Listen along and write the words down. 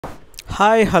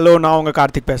Hi hello நான் உங்கள்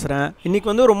கார்த்திக் பேசுகிறேன். இன்றைக்கி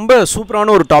வந்து ரொம்ப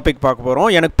சூப்பரான ஒரு டாபிக் பார்க்க போகிறோம்.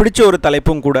 எனக்கு பிடிச்ச ஒரு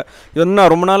தலைப்பும் கூட. இது வந்து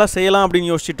நான் ரொம்ப நாளாக செய்யலாம் அப்படின்னு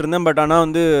யோசிச்சுட்டு இருந்தேன். பட் ஆனால்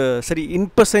வந்து சரி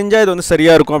இப்போ செஞ்சால் இது வந்து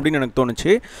சரியாக இருக்கும் அப்படின்னு எனக்கு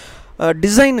தோணுச்சு.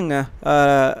 டிசைனுங்க.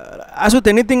 As with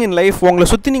any thing in life, உங்களை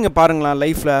சுற்றி நீங்கள் பாருங்களேன்.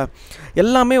 லைஃப்பில்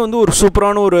எல்லாமே வந்து ஒரு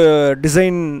சூப்பரான ஒரு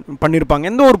டிசைன் பண்ணியிருப்பாங்க.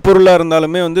 எந்த ஒரு பொருளாக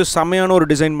இருந்தாலுமே வந்து செமையான ஒரு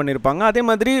டிசைன் பண்ணியிருப்பாங்க. அதே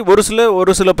மாதிரி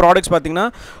ஒரு சில ப்ராடக்ட்ஸ் பார்த்திங்கன்னா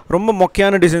ரொம்ப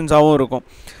மொக்கையான டிசைன்ஸாகவும் இருக்கும்.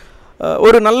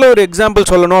 ஒரு நல்ல ஒரு எக்ஸாம்பிள்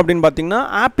சொல்லணும் அப்படின்னு பார்த்தீங்கன்னா,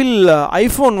 ஆப்பிள்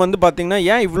ஐஃபோன் வந்து பார்த்திங்கன்னா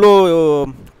ஏன் இவ்வளோ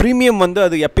ப்ரீமியம் வந்து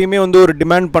அது எப்பயுமே வந்து ஒரு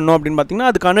டிமாண்ட் பண்ணோம் அப்படின்னு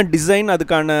பார்த்திங்கன்னா, அதுக்கான டிசைன்,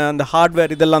 அதுக்கான அந்த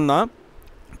ஹார்ட்வேர் இதெல்லாம் தான்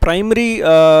ப்ரைமரி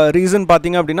ரீசன்.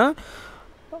 பார்த்திங்க அப்படின்னா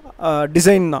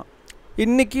டிசைன் தான்.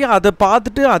 இன்றைக்கி அதை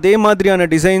பார்த்துட்டு அதே மாதிரியான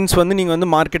டிசைன்ஸ் வந்து நீங்கள்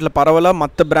வந்து மார்க்கெட்டில் பரவலாக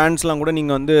மற்ற பிராண்ட்ஸ்லாம் கூட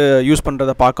நீங்கள் வந்து யூஸ்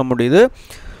பண்ணுறதை பார்க்க முடியுது.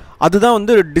 அதுதான்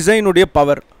வந்து டிசைனுடைய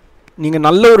பவர். நீங்கள்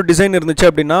நல்ல ஒரு டிசைன் இருந்துச்சு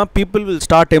அப்படின்னா people will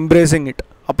start embracing it.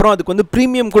 அப்புறம் அதுக்கு வந்து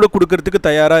ப்ரீமியம் கூட கொடுக்கறதுக்கு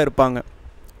தயாராக இருப்பாங்க.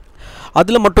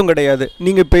 அதில் மட்டும் கிடையாது,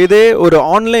 நீங்கள் இப்போ இதே ஒரு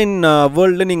ஆன்லைன்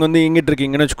வேர்ல்டில் நீங்கள் வந்து இயங்கிட்டு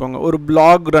இருக்கீங்கன்னு வச்சுக்கோங்க. ஒரு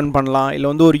பிளாக் ரன் பண்ணலாம், இல்லை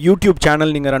வந்து ஒரு யூடியூப்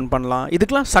சேனல் நீங்கள் ரன் பண்ணலாம்.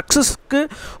 இதுக்கெலாம் சக்ஸஸ்க்கு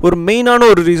ஒரு மெயினான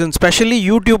ஒரு ரீசன், ஸ்பெஷலி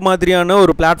யூடியூப் மாதிரியான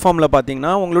ஒரு பிளாட்ஃபார்மில்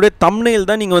பார்த்தீங்கன்னா உங்களுடைய தம்ப்நெயில்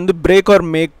தான் நீங்கள் வந்து பிரேக் ஆர்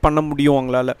மேக் பண்ண முடியும்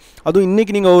உங்களால். அதுவும்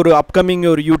இன்றைக்கி நீங்கள் ஒரு அப்கமிங்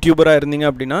ஒரு யூடியூபராக இருந்தீங்க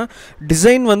அப்படின்னா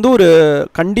டிசைன் வந்து ஒரு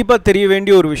கண்டிப்பாக தெரிய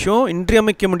வேண்டிய ஒரு விஷயம்,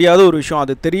 இன்றியமைக்க முடியாத ஒரு விஷயம்.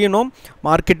 அது தெரியணும்.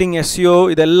 மார்க்கெட்டிங், எஸ்இஓ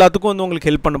இது எல்லாத்துக்கும் வந்து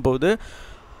உங்களுக்கு ஹெல்ப் பண்ண போகுது.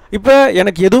 இப்போ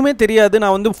எனக்கு எதுவுமே தெரியாது,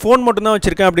 நான் வந்து ஃபோன் மட்டும்தான்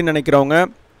வச்சுருக்கேன் அப்படின்னு நினைக்கிறவங்க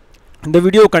இந்த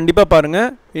வீடியோ கண்டிப்பாக பாருங்கள்.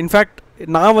 இன்ஃபேக்ட்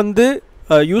நான் வந்து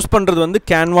யூஸ் பண்ணுறது வந்து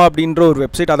கேன்வா அப்படின்ற ஒரு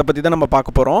வெப்சைட். அதை பற்றி தான் நம்ம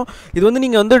பார்க்க போகிறோம். இது வந்து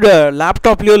நீங்கள் வந்து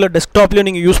லேப்டாப்லேயோ இல்லை டெஸ்க்டாப்லேயோ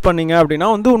நீங்கள் யூஸ் பண்ணீங்க அப்படின்னா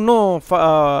வந்து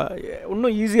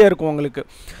இன்னும் ஈஸியாக இருக்கும் உங்களுக்கு.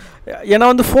 ஏன்னா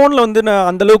வந்து ஃபோனில் வந்து நான்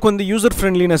அந்தளவுக்கு வந்து யூசர்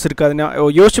ஃப்ரெண்ட்லினஸ் இருக்காது.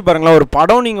 யோசிச்சு பாருங்களேன், ஒரு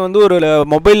படம் நீங்கள் வந்து ஒரு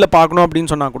மொபைலில் பார்க்கணும்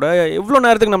அப்படின்னு சொன்னால் கூட எவ்வளோ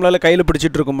நேரத்துக்கு நம்மளால் கையில்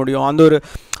பிடிச்சிட்டு இருக்க முடியும், அந்த ஒரு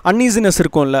அன்ஈஸினஸ்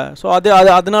இருக்கும்ல. ஸோ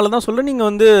அதனால தான் சொல்ல, நீங்கள்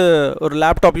வந்து ஒரு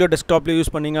லேப்டாப்லேயோ டெஸ்க்டாப்லேயோ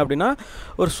யூஸ் பண்ணிங்க அப்படின்னா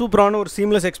ஒரு சூப்பரான ஒரு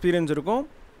சீம்லெஸ் எக்ஸ்பீரியன்ஸ் இருக்கும்.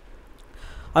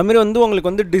 அதுமாரி வந்து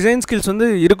உங்களுக்கு வந்து டிசைன் ஸ்கில்ஸ் வந்து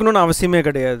இருக்கணும்னு அவசியமே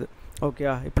கிடையாது. ஓகே,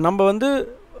 இப்போ நம்ம வந்து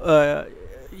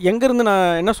எங்கேருந்து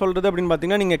நான் என்ன சொல்கிறது அப்படின்னு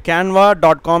பார்த்தீங்கன்னா, நீங்கள்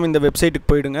canva.com இந்த வெப்சைட்டுக்கு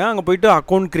போயிடுங்க. அங்கே போய்ட்டு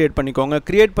அக்கௌண்ட் க்ரியேட் பண்ணிக்கோங்க.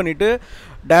 க்ரியேட் பண்ணிவிட்டு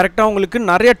டேரெக்டாக உங்களுக்கு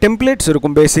நிறைய டெம்ப்ளேட்ஸ்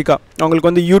இருக்கும். பேசிக்காக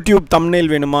உங்களுக்கு வந்து யூடியூப்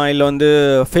தம்ப்நெயில் வேணுமா, இல்லை வந்து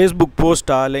ஃபேஸ்புக்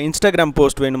போஸ்ட்டா, இல்லை இன்ஸ்டாகிராம்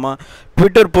போஸ்ட் வேணுமா,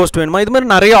 ட்விட்டர் போஸ்ட் வேணுமா, இது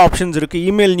மாதிரி நிறைய ஆப்ஷன்ஸ் இருக்குது.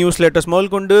 இமெயில் நியூஸ் லெட்டர்ஸ்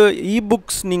முதல் கொண்டு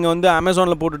இபுக்ஸ் நீங்கள் வந்து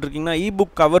அமேசானில் போட்டுட்ருக்கீங்கன்னா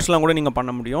இபுக் கவர்ஸ்லாம் கூட நீங்கள்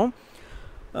பண்ண முடியும்.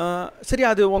 சரி,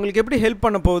 அது உங்களுக்கு எப்படி ஹெல்ப்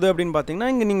பண்ண போகுது அப்படின்னு பார்த்தீங்கன்னா,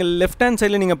 இங்கே நீங்கள் லெஃப்ட் ஹேண்ட்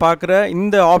சைடில் நீங்கள் பார்க்குற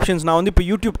இந்த ஆப்ஷன்ஸ், நான் வந்து இப்போ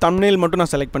யூடியூப் தம்ப்நெயில் மட்டும்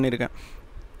நான் செலக்ட் பண்ணியிருக்கேன்.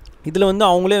 இதில் வந்து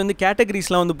அவங்களே வந்து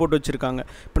கேட்டகரிஸ்லாம் வந்து போட்டு வச்சுருக்காங்க.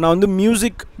 இப்போ நான் வந்து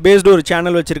மியூசிக் பேஸ்டு ஒரு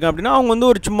சேனல் வச்சுருக்கேன் அப்படின்னா அவங்க வந்து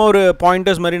ஒரு சும்மா ஒரு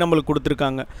பாயிண்டர்ஸ் மாதிரி நம்மளுக்கு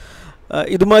கொடுத்துருக்காங்க.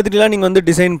 இது மாதிரிலாம் நீங்கள் வந்து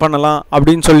டிசைன் பண்ணலாம்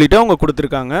அப்படின்னு சொல்லிவிட்டு அவங்க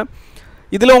கொடுத்துருக்காங்க.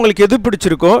 இதில் உங்களுக்கு எது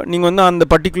பிடிச்சிருக்கோ நீங்கள் வந்து அந்த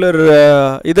பர்டிகுலர்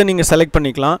இதை நீங்கள் செலக்ட்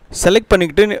பண்ணிக்கலாம். செலக்ட்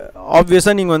பண்ணிக்கிட்டு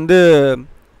ஆப்வியஸாக நீங்கள் வந்து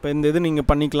இப்போ இந்த இது நீங்கள்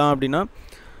பண்ணிக்கலாம். அப்படின்னா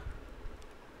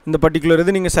இந்த பர்டிகுலர்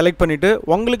இது நீங்கள் செலக்ட் பண்ணிவிட்டு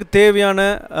உங்களுக்கு தேவையான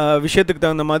விஷயத்துக்கு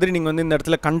தகுந்த மாதிரி நீங்கள் வந்து இந்த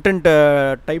இடத்துல கண்டென்ட்டை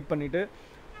டைப் பண்ணிவிட்டு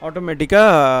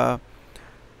ஆட்டோமேட்டிக்காக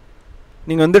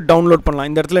நீங்கள் வந்து டவுன்லோட் பண்ணலாம்.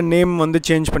 இந்த இடத்துல நேம் வந்து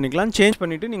சேஞ்ச் பண்ணிக்கலாம். சேஞ்ச்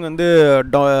பண்ணிவிட்டு நீங்கள் வந்து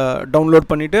டவுன்லோட்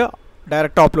பண்ணிவிட்டு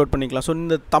டைரெக்டாக அப்லோட் பண்ணிக்கலாம். ஸோ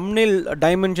இந்த தம்ப்நெயில்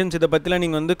டைமென்ஷன்ஸ் இதை பற்றிலாம்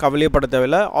நீங்கள் வந்து கவலையப்பட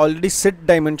தேவையில்லை. ஆல்ரெடி செட்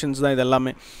டைமென்ஷன்ஸ் தான் இது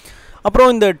எல்லாமே. அப்புறம்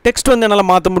இந்த டெக்ஸ்ட் வந்து என்னால்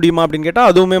மாற்ற முடியுமா அப்படின்னு கேட்டால்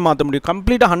அதுவுமே மாற்ற முடியும்.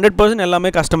 கம்ப்ளீட்டாக 100% எல்லாமே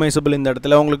கஸ்டமைசபிள். இந்த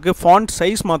இடத்துல உங்களுக்கு ஃபாண்ட்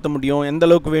சைஸ் மாற்ற முடியும், எந்த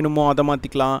அளவுக்கு வேணுமோ அதை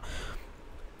மாற்றிக்கலாம்.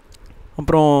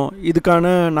 அப்புறம்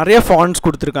இதுக்கான நிறைய ஃபாண்ட்ஸ்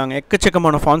கொடுத்துருக்காங்க,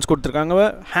 எக்கச்சக்கமான ஃபாண்ட்ஸ் கொடுத்துருக்காங்க.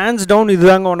 ஹேண்ட்ஸ் டவுன்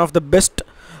இதுதாங்க one of the best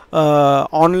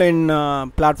online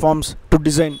platforms to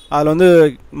design. அதில் வந்து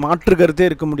மாற்று கருத்தே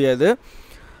இருக்க முடியாது.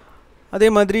 அதே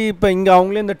மாதிரி இப்போ இங்கே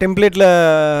அவங்களே இந்த டெம்ப்ளேட்டில்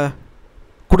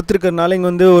கொடுத்துருக்கறனால இங்கே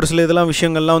வந்து ஒரு சில இதெல்லாம்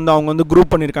விஷயங்கள்லாம் வந்து அவங்க வந்து குரூப்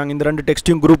பண்ணியிருக்காங்க. இந்த 2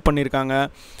 டெக்ஸ்ட்டையும் குரூப் பண்ணியிருக்காங்க.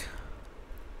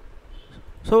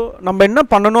 ஸோ நம்ம என்ன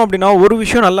பண்ணணும் அப்படின்னா, ஒரு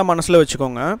விஷயம் நல்லா மனசில்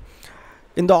வச்சுக்கோங்க.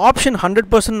 இந்த ஆப்ஷன்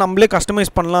 100% நம்மளே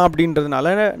கஸ்டமைஸ் பண்ணலாம்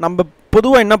அப்படின்றதுனால நம்ம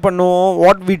பொதுவாக என்ன பண்ணுவோம்,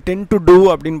 what we tend to two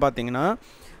அப்படின்னு பார்த்தீங்கன்னா,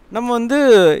 நம்ம வந்து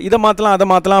இதை மாற்றலாம் அதை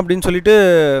மாற்றலாம் அப்படின்னு சொல்லிட்டு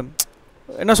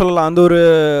என்ன சொல்லலாம், அந்த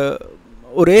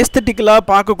ஒரு ஏஸ்தட்டிக்கலாக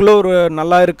பார்க்கக்குள்ளே ஒரு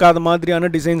நல்லா இருக்காத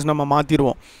மாதிரியான டிசைன்ஸ் நம்ம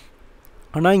மாற்றிடுவோம்.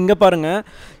 ஆனால் இங்கே பாருங்கள்,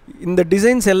 இந்த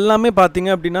டிசைன்ஸ் எல்லாமே பார்த்தீங்க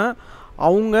அப்படின்னா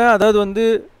அவங்க அதாவது வந்து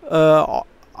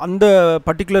அந்த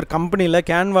பர்டிகுலர் கம்பெனியில்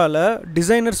கேன்வாவில்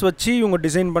டிசைனர்ஸ் வச்சு இவங்க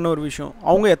டிசைன் பண்ண ஒரு விஷயம்.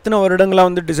 அவங்க எத்தனை வருடங்களாக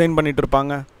வந்து டிசைன் பண்ணிகிட்டு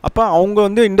இருப்பாங்க. அப்போ அவங்க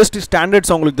வந்து இண்டஸ்ட்ரி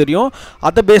ஸ்டாண்டர்ட்ஸ் அவங்களுக்கு தெரியும்.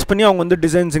 அதை பேஸ் பண்ணி அவங்க வந்து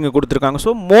டிசைன்ஸ் இங்கே கொடுத்துருக்காங்க.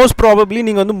 ஸோ மோஸ்ட் ப்ராபப்ளி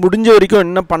நீங்கள் வந்து முடிஞ்ச வரைக்கும்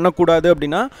என்ன பண்ணக்கூடாது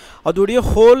அப்படின்னா, அதோடைய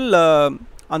ஹோல்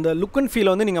அந்த லுக் அண்ட் ஃபீலை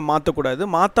வந்து நீங்கள் மாற்றக்கூடாது.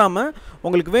 மாற்றாமல்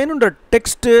உங்களுக்கு வேணுன்ற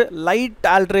டெக்ஸ்ட்டு லைட்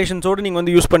ஆல்ட்ரேஷன்ஸோடு நீங்கள்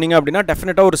வந்து யூஸ் பண்ணிங்க அப்படின்னா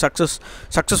டெஃபினட்டாக ஒரு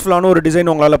சக்ஸஸ்ஃபுல்லான ஒரு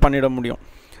டிசைன் உங்களால் பண்ணிட முடியும்.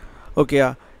 ஓகேயா?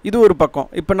 இது ஒரு பக்கம்.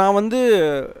 இப்போ நான் வந்து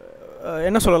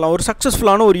என்ன சொல்லலாம், ஒரு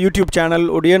சக்ஸஸ்ஃபுல்லான ஒரு யூடியூப் சேனல்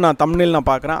உடைய நான் தம்ப்நெயில் நான்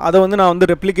பார்க்குறேன். அதை வந்து நான் வந்து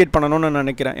ரெப்ளிகேட் பண்ணணும்னு நான்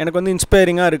நினைக்கிறேன். எனக்கு வந்து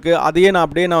இன்ஸ்பைரிங்காக இருக்குது, அதையே நான்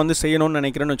அப்படியே நான் வந்து செய்யணும்னு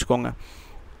நினைக்கிறேன்னு வச்சுக்கோங்க.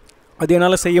 அது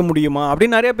என்னால் செய்ய முடியுமா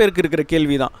அப்படின்னு நிறைய பேருக்கு இருக்கிற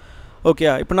கேள்வி தான். ஓகே,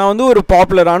 இப்போ நான் வந்து ஒரு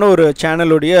பாப்புலரான ஒரு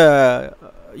சேனலுடைய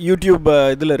யூடியூப்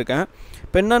இதில் இருக்கேன்.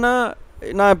 இப்போ என்னென்னா,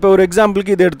 நான் இப்போ ஒரு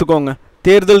எக்ஸாம்பிளுக்கு இதை எடுத்துக்கோங்க,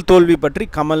 தேர்தல் தோல்வி பற்றி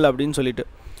கமல் அப்படின்னு சொல்லிட்டு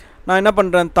நான் என்ன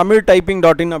பண்ணுறேன், தமிழ்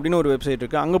typing.in அப்படின்னு ஒரு வெப்சைட்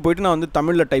இருக்குது. அங்கே போய்ட்டு நான் வந்து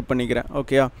தமிழில் டைப் பண்ணிக்கிறேன்.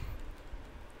 ஓகேயா,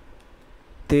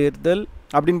 தேர்தல்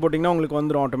அப்படின்னு போட்டிங்கன்னா உங்களுக்கு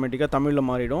வந்துடும், ஆட்டோமேட்டிக்காக தமிழில்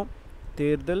மாறிடும்.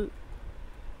 தேர்தல்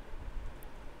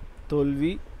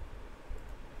தோல்வி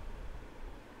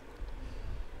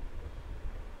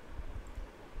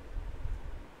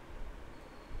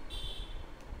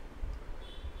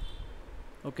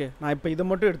ஓகே. நான் இப்போ இதை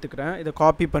மட்டும் எடுத்துக்கிறேன். இதை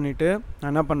காப்பி பண்ணிவிட்டு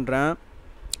நான் என்ன பண்ணுறேன்,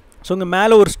 ஸோ இங்கே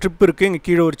மேலே ஒரு ஸ்ட்ரிப் இருக்குது, இங்கே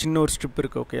கீழே ஒரு சின்ன ஒரு ஸ்ட்ரிப்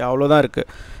இருக்குது. ஓகே, அவ்வளோதான் இருக்குது.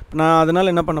 இப்போ நான்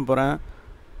அதனால் என்ன பண்ண போகிறேன்,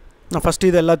 நான் ஃபஸ்ட்டு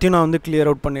இது எல்லாத்தையும் நான் வந்து கிளியர்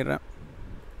அவுட் பண்ணிடுறேன்.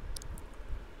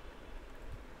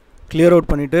 கிளியர்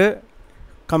அவுட் பண்ணிவிட்டு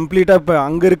கம்ப்ளீட்டாக இப்போ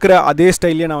அங்கே இருக்கிற அதே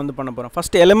ஸ்டைல்லையே நான் வந்து பண்ண போகிறேன்.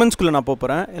 ஃபஸ்ட்டு எலமெண்ட்ஸ்குள்ளே நான்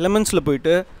போகிறேன். எலமெண்ட்ஸில்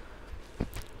போயிட்டு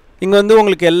இங்கே வந்து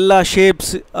உங்களுக்கு எல்லா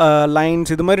ஷேப்ஸ்,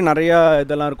 லைன்ஸ், இது மாதிரி நிறையா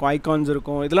இதெல்லாம் இருக்கும், ஐகான்ஸ்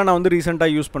இருக்கும். இதெல்லாம் நான் வந்து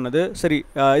ரீசெண்டாக யூஸ் பண்ணது. சரி,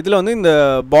 இதில் வந்து இந்த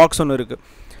பாக்ஸ் ஒன்று இருக்குது,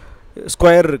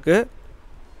 ஸ்கொயர் இருக்குது.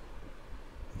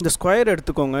 இந்த ஸ்கொயர்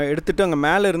எடுத்துக்கோங்க. எடுத்துகிட்டு அங்கே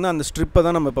மேலே இருந்து அந்த ஸ்ட்ரிப்பை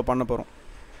தான் நம்ம இப்போ பண்ண போகிறோம்.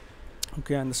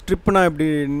 ஓகே, அந்த ஸ்ட்ரிப் நான் இப்படி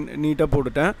நீட்டாக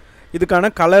போட்டுட்டேன்.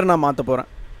 இதுக்கான கலர் நான் மாற்ற போகிறேன்.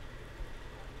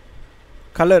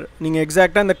 கலர் நீங்கள்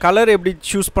எக்ஸாக்டாக இந்த கலர் எப்படி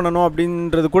சூஸ் பண்ணணும்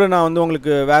அப்படின்றது கூட நான் வந்து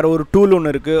உங்களுக்கு வேறு ஒரு டூல்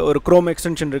ஒன்று இருக்குது, ஒரு க்ரோம்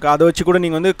எக்ஸ்டென்ஷன் இருக்குது, அதை வச்சு கூட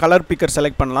நீங்கள் வந்து கலர் பிக்கர்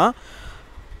செலக்ட் பண்ணலாம்.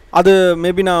 அது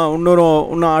மேபி நான்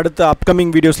இன்னும் அடுத்த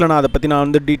அப்கமிங் வீடியோஸில் நான் அதை பற்றி நான்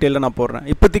வந்து டீட்டெயிலாக நான் போடுறேன்.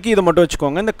 இப்போதைக்கு இதை மட்டும்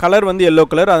வச்சுக்கோங்க. இந்த கலர் வந்து எல்லோ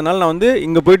கலர், அதனால் நான் வந்து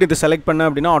இங்கே போய்ட்டு இதை செலக்ட் பண்ணேன்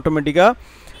அப்படின்னா ஆட்டோமேட்டிக்காக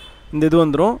இந்த இது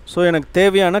வந்துடும். ஸோ எனக்கு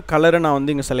தேவையான கலரை நான்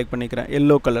வந்து இங்கே செலக்ட் பண்ணிக்கிறேன்,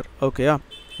 எல்லோ கலர். ஓகேயா,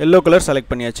 எல்லோ கலர்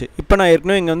செலக்ட் பண்ணியாச்சு. இப்போ நான்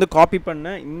ஏற்கனவே இங்கே வந்து காப்பி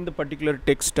பண்ண இந்த பர்டிகுலர்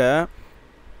டெக்ஸ்ட்டை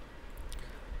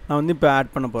நான் வந்து இப்போ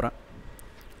ஆட் பண்ண போகிறேன்.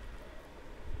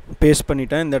 பேஸ்ட்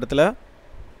பண்ணிட்டேன் இந்த இடத்துல,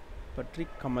 பற்றி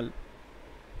கமல்.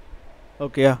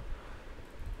 ஓகேயா,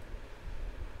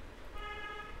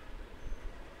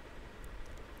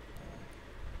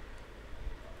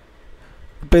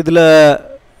 இப்போ இதில்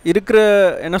இருக்கிற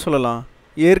என்ன சொல்லலாம்,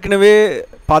 ஏற்கனவே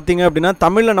பார்த்தீங்க அப்படின்னா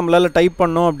தமிழில் நம்மளால் டைப்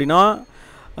பண்ணோம் அப்படின்னா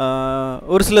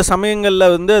ஒரு சில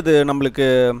சமயங்களில் வந்து அது நம்மளுக்கு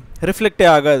ரிஃப்ளெக்டே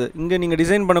ஆகாது. இங்கே நீங்கள்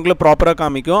டிசைன் பண்ணக்குள்ளே ப்ராப்பராக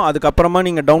காமிக்கும், அதுக்கப்புறமா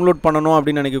நீங்கள் டவுன்லோட் பண்ணணும்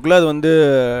அப்படின்னு நினைக்கக்குள்ளே அது வந்து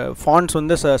ஃபாண்ட்ஸ்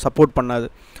வந்து சப்போர்ட் பண்ணாது.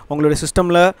 உங்களுடைய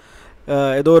சிஸ்டமில்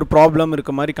ஏதோ ஒரு ப்ராப்ளம்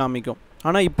இருக்க மாதிரி காமிக்கும்.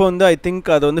 ஆனால் இப்போ வந்து ஐ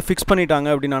திங்க் அதை வந்து ஃபிக்ஸ் பண்ணிட்டாங்க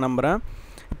அப்படின்னு நான் நம்புகிறேன்.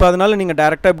 இப்போ அதனால் நீங்கள்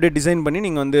டேரெக்டாக இப்படியே டிசைன் பண்ணி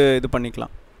நீங்கள் வந்து இது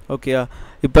பண்ணிக்கலாம். ஓகேயா,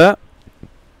 இப்போ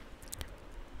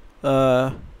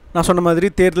நான் சொன்ன மாதிரி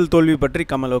தேர்தல் தோல்வி பற்றி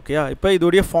கமல். ஓகேயா, இப்போ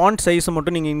இதோடைய ஃபாண்ட் சைஸை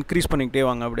மட்டும் நீங்கள் இன்க்ரீஸ் பண்ணிக்கிட்டே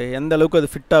வாங்க, அப்படியே எந்த அளவுக்கு அது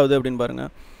ஃபிட் ஆகுது அப்படின்னு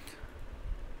பாருங்கள்.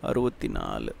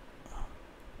 64.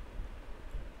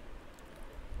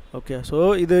 ஓகே, ஸோ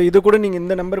இது கூட நீங்கள்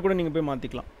இந்த நம்பர் கூட நீங்கள் போய்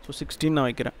மாற்றிக்கலாம். ஸோ 16 நான்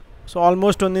வைக்கிறேன். ஸோ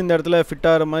ஆல்மோஸ்ட் வந்து இந்த இடத்துல ஃபிட்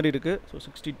ஆகிற மாதிரி இருக்குது. ஸோ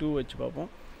 62 வச்சு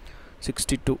பார்ப்போம்.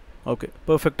 62. ஓகே,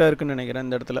 பர்ஃபெக்டாக இருக்குதுன்னு நினைக்கிறேன்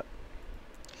இந்த இடத்துல.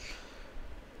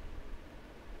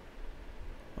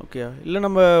 ஓகே, இல்லை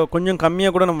நம்ம கொஞ்சம்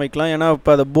கம்மியாக கூட நம்ம வைக்கலாம், ஏன்னா இப்போ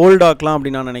அதை போல்ட் ஆக்கலாம்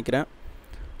அப்படின்னு நான் நினைக்கிறேன்.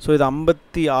 ஸோ இது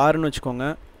 56ன்னு வச்சுக்கோங்க.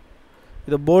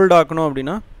 இதை போல்ட் ஆக்கணும்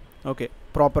அப்படின்னா ஓகே,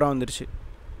 ப்ராப்பராக வந்துருச்சு.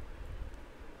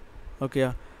 ஓகேயா,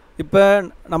 இப்போ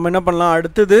நம்ம என்ன பண்ணலாம்,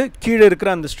 அடுத்தது கீழே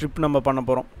இருக்கிற அந்த ஸ்ட்ரிப் நம்ம பண்ண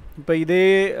போகிறோம். இப்போ இதே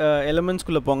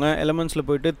எலமெண்ட்ஸ்குள்ளே போங்க. எலமெண்ட்ஸில்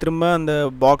போய்ட்டு திரும்ப அந்த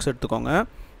பாக்ஸ் எடுத்துக்கோங்க.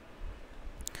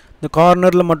 இந்த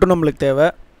கார்னரில் மட்டும் நம்மளுக்கு தேவை,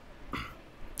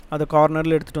 அதை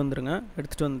கார்னரில் எடுத்துகிட்டு வந்துடுங்க.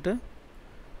 எடுத்துகிட்டு வந்துட்டு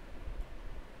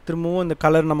திரும்பவும் இந்த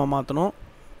கலர் நம்ம மாற்றணும்.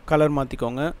 கலர்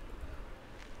மாற்றிக்கோங்க.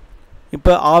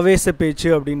 இப்போ ஆவேச பேச்சு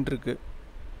அப்படின்ட்டு இருக்கு.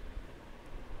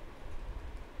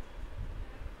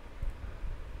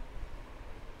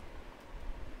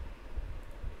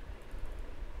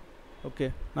 ஓகே,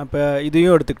 நான் இப்போ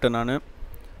இதையும் எடுத்துக்கிட்டேன் நான்.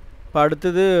 இப்போ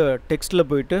அடுத்தது டெக்ஸ்ட்டில்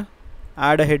போயிட்டு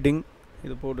ஆட் அ ஹெட்டிங்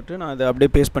இது போட்டுட்டு நான் அதை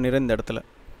அப்படியே பேஸ்ட் பண்ணிடுறேன் இந்த இடத்துல.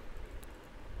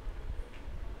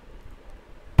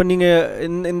 இப்போ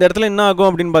நீங்கள் இந்த இடத்துல என்ன ஆகும்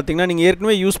அப்படின்னு பார்த்தீங்கன்னா, நீங்கள்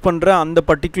ஏற்கனவே யூஸ் பண்ணுற அந்த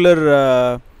பர்டிகுலர்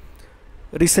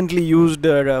ரீசெண்ட்லி யூஸ்டு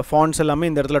ஃபாண்ட்ஸ் எல்லாமே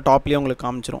இந்த இடத்துல டாப்லேயே உங்களுக்கு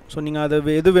காமிச்சிரும். ஸோ நீங்கள்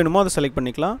அதை எது வேணுமோ அதை செலக்ட்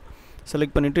பண்ணிக்கலாம்.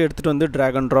 செலக்ட் பண்ணிவிட்டு எடுத்துகிட்டு வந்து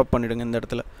ட்ராக் அண்ட் ட்ராப் பண்ணிவிடுங்க இந்த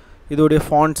இடத்துல. இதோடைய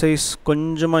ஃபாண்ட் சைஸ்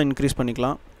கொஞ்சமாக இன்க்ரீஸ்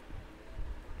பண்ணிக்கலாம்.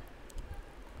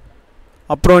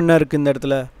 அப்புறம் என்ன இருக்குது இந்த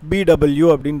இடத்துல, BW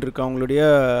அப்படின்னு இருக்குது, அவங்களுடைய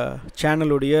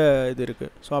சேனலுடைய இது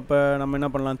இருக்குது. ஸோ அப்போ நம்ம என்ன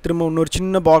பண்ணலாம், திரும்ப இன்னொரு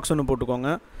சின்ன பாக்ஸ் ஒன்று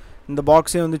போட்டுக்கோங்க. இந்த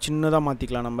பாக்ஸே வந்து சின்னதாக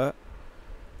மாற்றிக்கலாம். நம்ம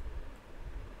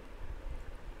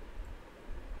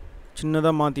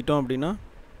சின்னதாக மாற்றிட்டோம் அப்படின்னா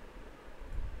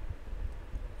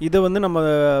இதை வந்து நம்ம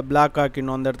பிளாக்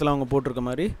ஆக்கிடணும், அந்த இடத்துல அவங்க போட்டிருக்க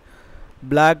மாதிரி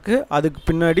பிளாக்கு, அதுக்கு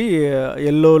பின்னாடி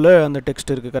எல்லோவில் அந்த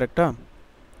டெக்ஸ்ட் இருக்குது. கரெக்டாக?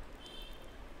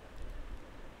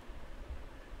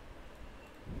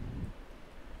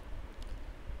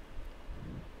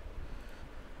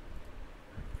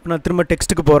 இப்போ நான் திரும்ப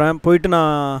டெக்ஸ்ட்டுக்கு போகிறேன். போயிட்டு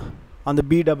நான் அந்த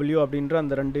BW அப்படின்ற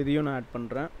அந்த 2 இதையும் நான் ஆட்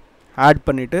பண்ணுறேன். ஆட்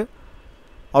பண்ணிவிட்டு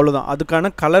அவ்வளோதான்.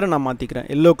 அதுக்கான கலரை நான் மாற்றிக்கிறேன்,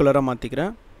 எல்லோ கலராக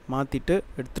மாற்றிக்கிறேன். மாற்றிட்டு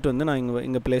எடுத்துகிட்டு வந்து நான்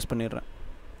இங்கே ப்ளேஸ் பண்ணிடுறேன்.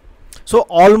 ஸோ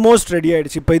ஆல்மோஸ்ட் ரெடி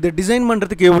ஆகிடுச்சு. இப்போ இது டிசைன்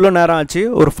பண்ணுறதுக்கு எவ்வளோ நேரம் ஆச்சு?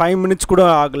 ஒரு 5 minutes கூட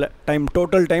ஆகலை டைம்.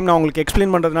 டோட்டல் டைம் நான் உங்களுக்கு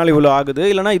எக்ஸ்பிளைன் பண்ணுறதுனால இவ்வளோ ஆகுது,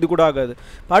 இல்லைனா இது கூட ஆகாது.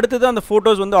 அடுத்தது அந்த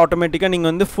ஃபோட்டோஸ் வந்து ஆட்டோமேட்டிக்காக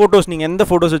நீங்கள் வந்து ஃபோட்டோஸ் நீங்கள் எந்த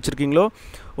ஃபோட்டோஸ் வச்சுருக்கீங்களோ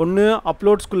ஒன்று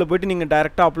அப்லோட்ஸ்குள்ளே போய்ட்டு நீங்கள்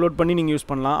டேரெக்டாக அப்லோட் பண்ணி நீங்கள் யூஸ்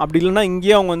பண்ணலாம். அப்படி இல்லைனா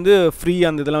இங்கேயே அவங்க வந்து ஃப்ரீ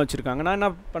அந்த இதெல்லாம் வச்சுருக்காங்க. நான்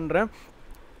என்ன பண்ணுறேன்,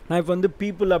 நான் இப்போ வந்து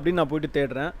பீப்புள் அப்படின்னு நான் போய்ட்டு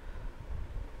தேடுறேன்.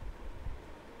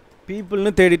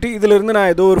 பீப்புள்னு தேடிட்டு இதிலேருந்து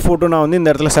நான் ஏதோ ஒரு ஃபோட்டோ நான் வந்து இந்த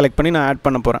இடத்துல செலக்ட் பண்ணி நான் ஆட்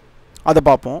பண்ண போகிறேன். அதை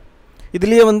பார்ப்போம்.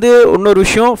 இதுலேயே வந்து இன்னொரு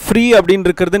விஷயம், ஃப்ரீ அப்படின்னு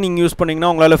இருக்கிறது நீங்கள் யூஸ் பண்ணிங்கன்னா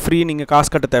உங்களால் ஃப்ரீ நீங்கள் காசு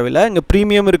கட்ட தேவையில்லை. இங்கே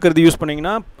ப்ரீமியம் இருக்கிறது யூஸ்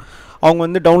பண்ணிங்கன்னா அவங்க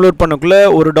வந்து டவுன்லோட் பண்ணக்குள்ளே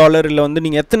 $1 இல்லை வந்து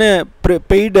நீங்கள் எத்தனை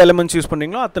பெய்டு எலிமெண்ட்ஸ் யூஸ்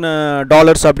பண்ணுறீங்களோ அத்தனை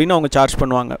டாலர்ஸ் அப்படின்னு அவங்க சார்ஜ்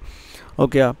பண்ணுவாங்க.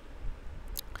 ஓகே,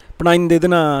 இப்போ நான் இந்த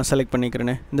இது நான் செலக்ட்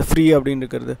பண்ணிக்கிறேனே, இந்த ஃப்ரீ அப்படின்னு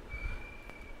இருக்கிறது.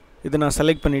 இதை நான்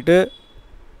செலக்ட் பண்ணிவிட்டு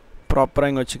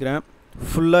ப்ராப்பராக இங்கே வச்சுக்கிறேன்.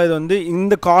 ஃபுல்லாக இது வந்து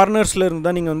இந்த கார்னர்ஸில் இருந்து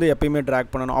தான் நீங்கள் வந்து எப்பயுமே ட்ராக்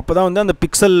பண்ணணும். அப்போ தான் வந்து அந்த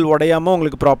பிக்சல் உடையாமல்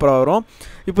உங்களுக்கு ப்ராப்பராக வரும்.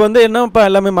 இப்போ வந்து என்ன இப்போ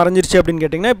எல்லாமே மறைஞ்சிருச்சு அப்படின்னு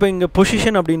கேட்டிங்கன்னா, இப்போ இங்கே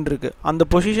பொசிஷன் அப்படின்னு இருக்குது. அந்த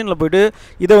பொசிஷனில் போய்ட்டு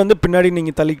இதை வந்து பின்னாடி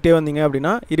நீங்கள் தள்ளிக்கிட்டே வந்தீங்க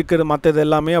அப்படின்னா இருக்கிற மற்றது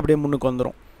எல்லாமே அப்படியே முன்னுக்கு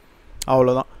வந்துடும்.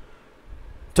 அவ்வளோதான்.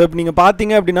 ஸோ இப்போ நீங்கள்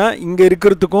பார்த்தீங்க அப்படின்னா இங்கே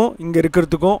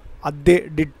இருக்கிறதுக்கும் அதே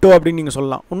டிட்டோ அப்படின்னு நீங்கள்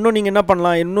சொல்லலாம். இன்னும் நீங்கள் என்ன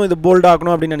பண்ணலாம், இன்னும் இது போல்ட்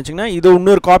ஆகணும் அப்படின்னு நினச்சிங்கன்னா இதை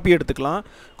இன்னொரு காப்பி எடுத்துக்கலாம்.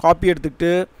 காப்பி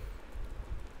எடுத்துக்கிட்டு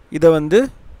இதை வந்து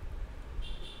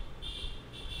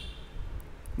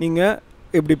நீங்கள்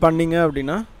இப்படி பண்ணிங்க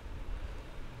அப்படின்னா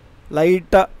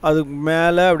லைட்டாக அதுக்கு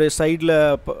மேலே அப்படியே சைடில்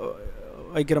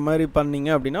வைக்கிற மாதிரி பண்ணிங்க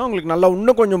அப்படின்னா உங்களுக்கு நல்லா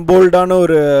இன்னும் கொஞ்சம் போல்டான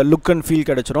ஒரு லுக் அண்ட் ஃபீல்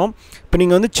கிடச்சிரும். இப்போ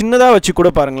நீங்கள் வந்து சின்னதாக வச்சு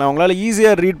கூட பாருங்களேன், உங்களால்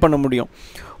ஈஸியாக ரீட் பண்ண முடியும்.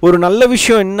 ஒரு நல்ல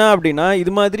விஷயம் என்ன அப்படின்னா,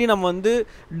 இது மாதிரி நம்ம வந்து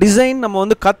டிசைன் நம்ம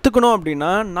வந்து கற்றுக்கணும்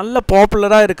அப்படின்னா நல்ல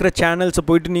பாப்புலராக இருக்கிற சேனல்ஸை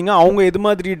போய்ட்டு நீங்கள் அவங்க எது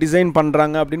மாதிரி டிசைன்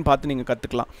பண்ணுறாங்க அப்படின்னு பார்த்து நீங்கள்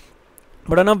கற்றுக்கலாம்.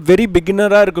 பட் ஆனால் வெரி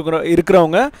பிகினராக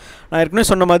இருக்கிறவங்க நான் ஏற்கனவே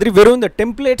சொன்ன மாதிரி வெறும் இந்த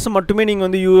டெம்ப்ளேட்ஸ் மட்டுமே நீங்கள்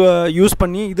வந்து யூஸ்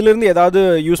பண்ணி இதிலேருந்து ஏதாவது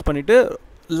யூஸ் பண்ணிவிட்டு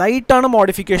லைட்டான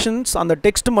மாடிஃபிகேஷன்ஸ் அந்த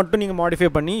டெக்ஸ்ட் மட்டும் நீங்கள் மாடிஃபை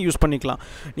பண்ணி யூஸ் பண்ணிக்கலாம்.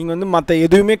 நீங்கள் வந்து மற்ற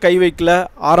எதுவுமே கை வைக்கல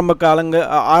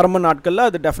ஆரம்ப நாட்களில்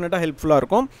அது டெஃபினட்டாக ஹெல்ப்ஃபுல்லாக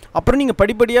இருக்கும். அப்புறம் நீங்கள்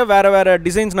படிப்படியாக வேறு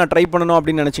டிசைன்ஸ் நான் ட்ரை பண்ணணும்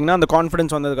அப்படின்னு நினச்சிங்கன்னா அந்த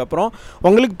கான்ஃபிடன்ஸ் வந்ததுக்கப்புறம்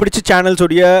உங்களுக்கு பிடிச்ச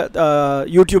சேனல்ஸுடைய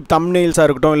யூடியூப் தம்ப்நெயில்ஸாக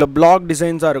இருக்கட்டும் இல்லை பிளாக்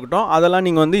டிசைன்ஸாக இருக்கட்டும் அதெல்லாம்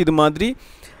நீங்கள் வந்து இது மாதிரி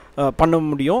பண்ண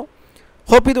முடியும்.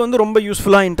 ஹோப் இது வந்து ரொம்ப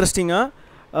யூஸ்ஃபுல்லாக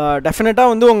இன்ட்ரெஸ்டிங்காக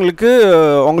டெஃபினட்டாக வந்து உங்களுக்கு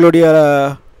உங்களுடைய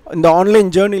இந்த ஆன்லைன்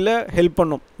ஜேர்னியில் ஹெல்ப்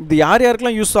பண்ணும். இது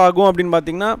யாருக்கெல்லாம் யூஸ் ஆகும் அப்படின்னு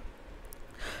பார்த்தீங்கன்னா,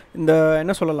 இந்த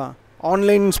என்ன சொல்லலாம்,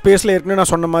 ஆன்லைன் ஸ்பேஸில் ஏற்கனவே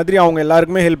நான் சொன்ன மாதிரி அவங்க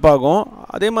எல்லாருக்குமே ஹெல்ப் ஆகும்.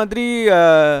 அதே மாதிரி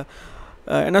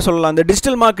என்ன சொல்லலாம், இந்த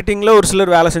டிஜிட்டல் மார்க்கெட்டிங்கில் ஒரு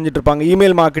சிலர் வேலை செஞ்சுட்ருப்பாங்க.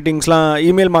 இமெயில்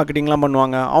மார்க்கெட்டிங்லாம்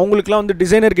பண்ணுவாங்க. அவங்களுக்குலாம் வந்து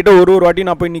டிசைனர்கிட்ட ஒரு வாட்டி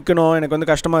நான் போய் நிற்கணும், எனக்கு வந்து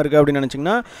கஷ்டமாக இருக்குது அப்படின்னு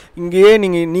நினச்சிங்கன்னா இங்கேயே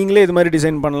நீங்களே இது மாதிரி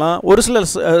டிசைன் பண்ணலாம். ஒரு சில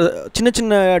சின்ன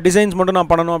சின்ன டிசைன்ஸ் மட்டும் நான்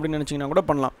பண்ணணும் அப்படின்னு நினச்சிங்கன்னா கூட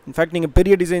பண்ணலாம். இன்ஃபேக்ட் நீங்கள்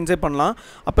பெரிய டிசைன்ஸே பண்ணலாம்.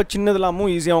 அப்போ சின்னதெல்லாமும்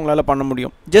ஈஸியாக உங்களால் பண்ண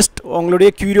முடியும். ஜஸ்ட்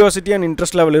உங்களுடைய க்யூரியாசிட்டி அண்ட்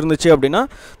இன்ட்ரெஸ்ட் லெவல் இருந்துச்சு அப்படின்னா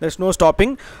there's no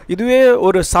stopping. இதுவே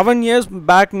ஒரு 7 years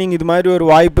பேக் நீங்கள் இது மாதிரி ஒரு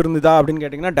வாய்ப்பு இருந்ததா அப்படின்னு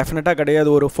கேட்டிங்கன்னா டெஃபினட்டாக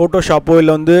கிடையாது. ஒரு ஃபோட்டோஷாப்போ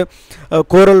இல்லை வந்து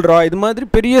கோரல் ட்ரா இது மாதிரி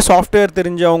பெரிய சாஃப்ட்வேர்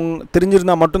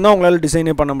தெரிஞ்சிருந்தால் மட்டும்தான் உங்களால்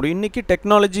டிசைனே பண்ண முடியும். இன்றைக்கி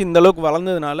டெக்னாலஜி இந்தளவுக்கு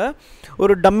வளர்ந்ததுனால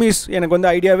ஒரு டம்மிஸ் எனக்கு வந்து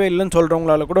ஐடியாவே இல்லைன்னு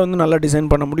சொல்கிறவங்களால கூட வந்து நல்லா டிசைன்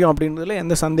பண்ண முடியும் அப்படின்றதுல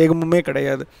எந்த சந்தேகமுமே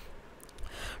கிடையாது.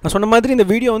 நான் சொன்ன மாதிரி இந்த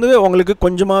வீடியோ வந்து உங்களுக்கு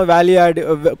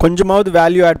கொஞ்சமாவது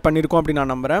வேல்யூ ஆட் பண்ணியிருக்கோம் அப்படின்னு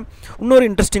நான் நம்புகிறேன். இன்னொரு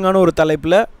இன்ட்ரெஸ்டிங்கான ஒரு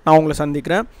தலைப்பில் நான் உங்களை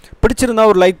சந்திக்கிறேன்.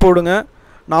 பிடிச்சிருந்தா ஒரு லைக் போடுங்க.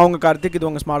 நான் உங்கள் கார்த்திக்,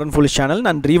 இது உங்கள் ஸ்மார்ட் அண்ட் ஃபுல்லிஷ் சேனல்.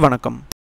 நன்றி, வணக்கம்.